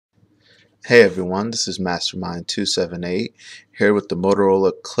Hey everyone, this is Mastermind278 here with the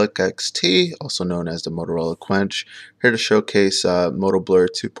Motorola CliqXT, also known as the Motorola Quench, here to showcase MotoBlur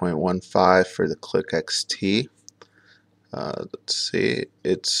 2.1.5 for the CliqXT. Let's see,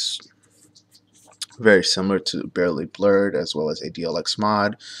 it's very similar to Barely Blurred as well as ADLX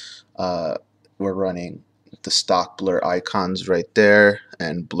mod. We're running the stock blur icons right there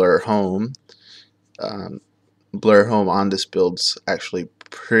and blur home. Blur home on this build's actually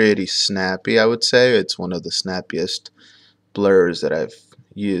pretty snappy, I would say. It's one of the snappiest blurs that I've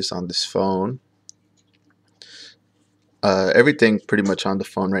used on this phone. Everything pretty much on the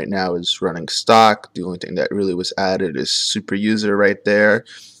phone right now is running stock. The only thing that really was added is Super User right there,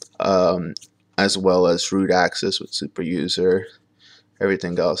 as well as root access with Super User.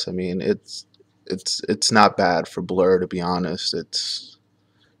 Everything else, I mean, it's not bad for blur, to be honest. It's,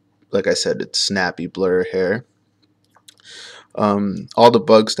 like I said, it's snappy blur here. All the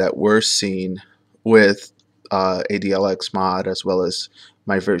bugs that were seen with ADLX mod as well as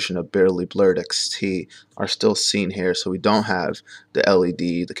my version of Barely Blurred XT are still seen here. So we don't have the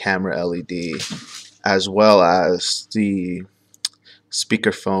LED, the camera LED, as well as the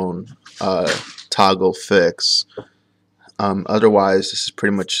speakerphone toggle fix. Otherwise, this is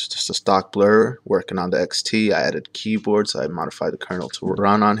pretty much just a stock blur working on the XT. I added keyboards, I modified the kernel to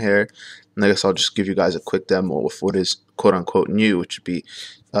run on here. And I guess I'll just give you guys a quick demo of what is quote-unquote new, which would be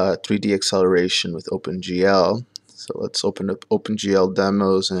 3D acceleration with OpenGL. So let's open up OpenGL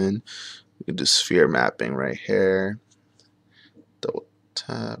demos and we can do sphere mapping right here. Double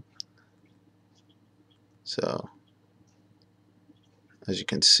tap. So as you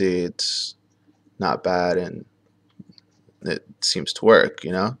can see, it's not bad and it seems to work,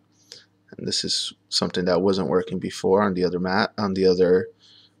 you know. And this is something that wasn't working before on the other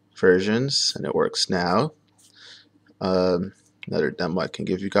versions, and it works now. Another demo I can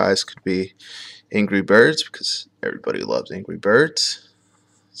give you guys could be Angry Birds, because everybody loves Angry Birds.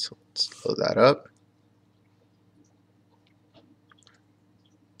 So let's load that up.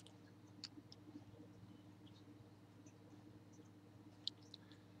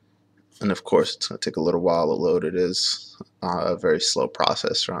 And of course, it's going to take a little while to load. It is a very slow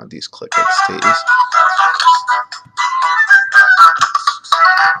process around these CliqXTs. Let's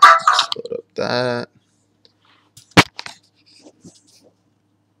load up that.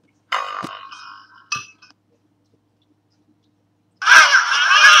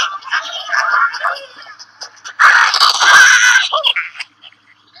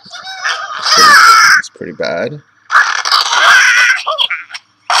 It's pretty bad.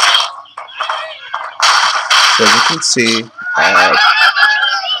 So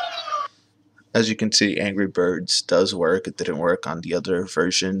as you can see, Angry Birds does work. It didn't work on the other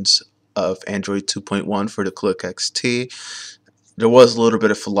versions of Android 2.1 for the CliqXT. There was a little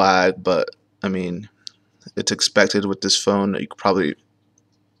bit of lag, but I mean, it's expected with this phone. You could probably,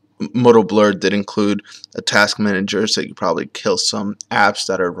 MotoBlur did include a task manager, so you could probably kill some apps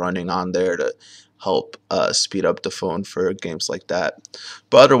that are running on there to help speed up the phone for games like that.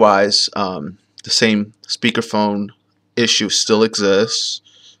 But otherwise, the same speakerphone issue still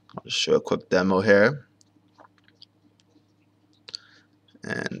exists. I'll just show a quick demo here.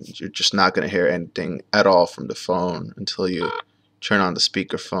 And you're just not going to hear anything at all from the phone until you turn on the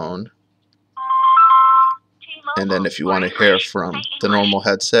speakerphone. And then if you want to hear from the normal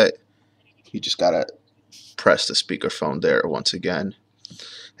headset, you just got to press the speakerphone there once again.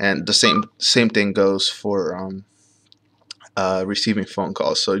 And the same thing goes for receiving phone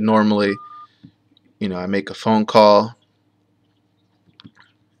calls. So normally, you know, I make a phone call,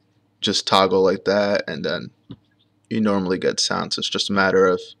 just toggle like that, and then you normally get sound. So it's just a matter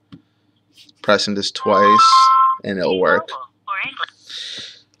of pressing this twice and it'll work.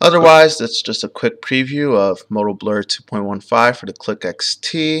 Otherwise, that's just a quick preview of MotoBlur 2.1.5 for the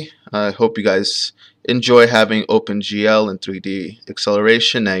CliqXT. I hope you guys enjoy having OpenGL and 3D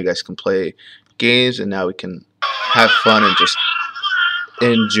acceleration. Now you guys can play games, and now we can have fun and just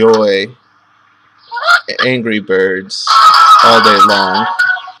enjoy Angry Birds all day long.